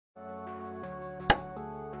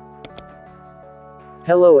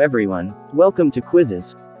Hello everyone, welcome to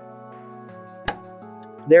quizzes.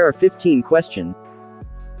 There are 15 questions.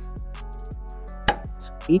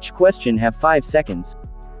 Each question have 5 seconds.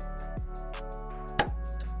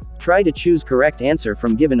 Try to choose correct answer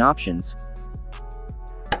from given options.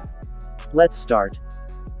 Let's start.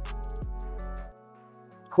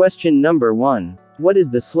 Question number 1. What is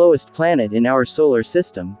the slowest planet in our solar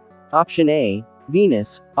system? Option A,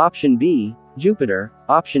 Venus, option B, Jupiter,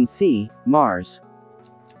 option C, Mars.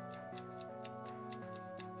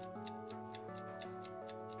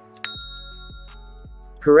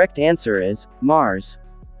 Correct answer is Mars.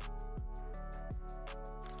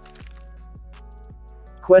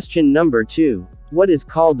 Question number 2. What is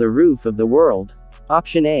called the roof of the world?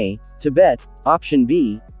 Option A, Tibet, option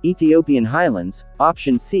B, Ethiopian Highlands,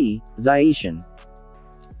 option C, Zaitian.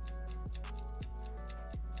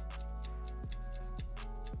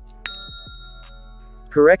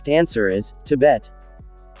 Correct answer is Tibet.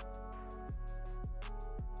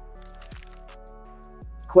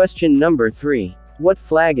 Question number 3. What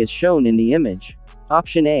flag is shown in the image?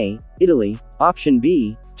 Option A, Italy, option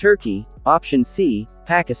B, Turkey, option C,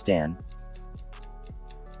 Pakistan.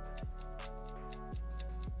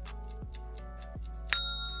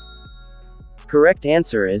 Correct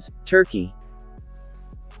answer is Turkey.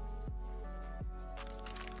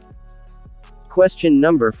 Question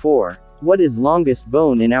number 4. What is longest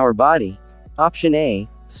bone in our body? Option A,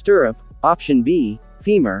 stirrup, option B,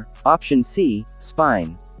 femur, option C,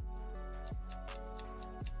 spine.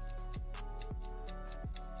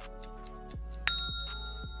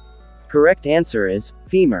 Correct answer is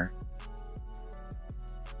femur.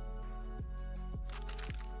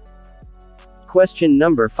 Question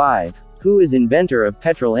number 5. Who is inventor of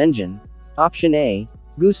petrol engine? Option A,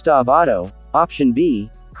 Gustav Otto, option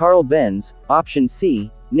B, Carl Benz, option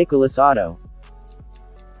C, Nicholas Otto.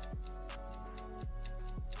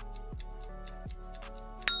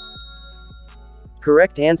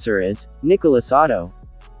 Correct answer is Nicholas Otto.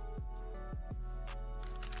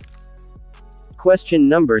 Question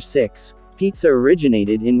number 6. Pizza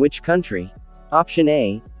originated in which country? Option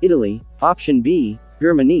A, Italy, option B,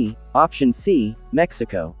 Germany, option C,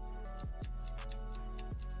 Mexico.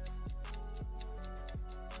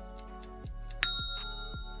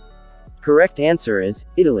 Correct answer is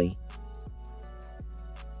Italy.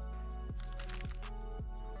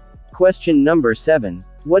 Question number 7.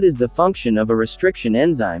 What is the function of a restriction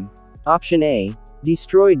enzyme? Option A,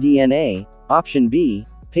 destroy DNA, option B,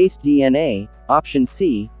 paste DNA, option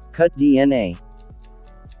C, cut DNA.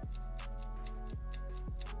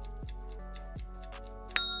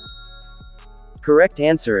 Correct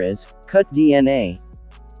answer is cut DNA.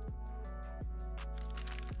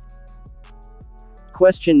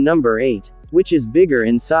 Question number 8. Which is bigger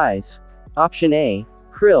in size? Option A,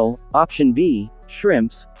 krill, option B,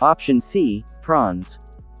 shrimps, option C, prawns.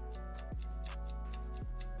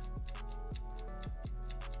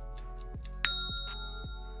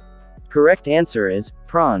 Correct answer is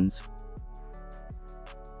prawns.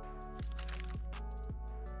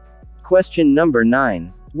 Question number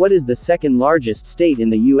 9. What is the second largest state in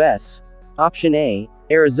the US? Option A,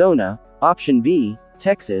 Arizona, option B,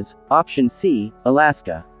 Texas, option C,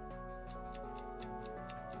 Alaska.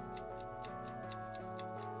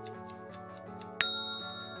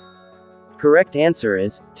 Correct answer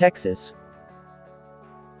is Texas.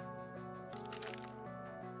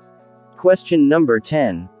 Question number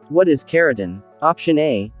 10. What is keratin? Option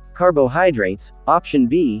A, carbohydrates, option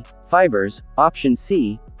B, fibers, option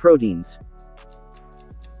C, proteins.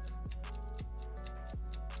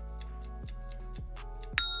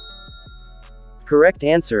 Correct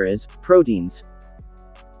answer is proteins.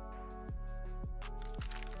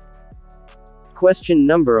 Question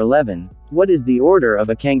number 11. What is the order of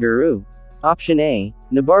a kangaroo? Option A,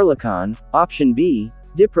 Nabarlechon, option B,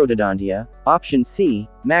 Diprotodontia, option C,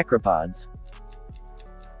 macropods.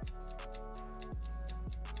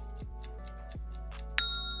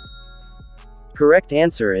 Correct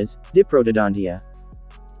answer is Diprotodontia.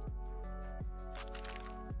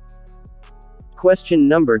 Question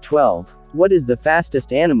number 12. What is the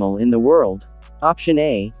fastest animal in the world? Option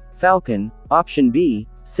A, falcon, option B,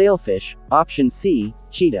 sailfish, option C,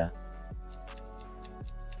 cheetah.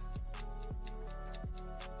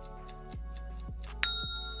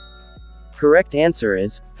 Correct answer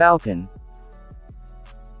is falcon.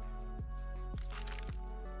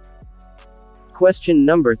 Question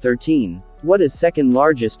number 13. What is second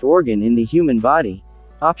largest organ in the human body?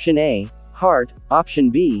 Option A, heart, option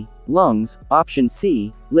B, lungs, option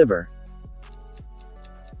C, liver.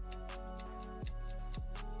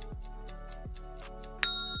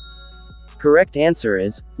 Correct answer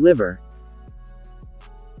is liver.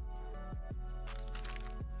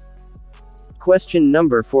 Question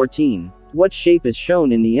number 14. What shape is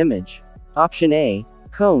shown in the image? Option A,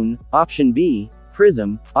 cone, option B,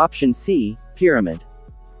 prism, option C, pyramid.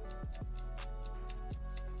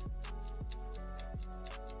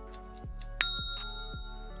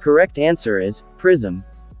 Correct answer is prism.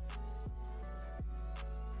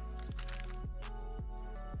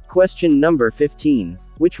 Question number 15.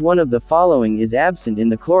 Which one of the following is absent in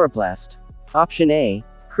the chloroplast? Option A,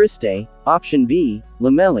 cristae, option B,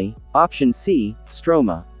 lamellae, option C,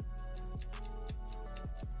 stroma.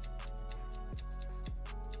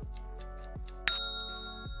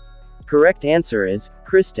 Correct answer is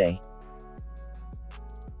cristae.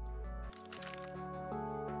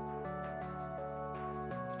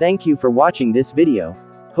 Thank you for watching this video.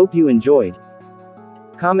 Hope you enjoyed.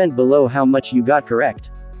 Comment below how much you got correct.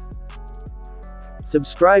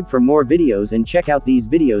 Subscribe for more videos and check out these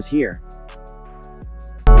videos here.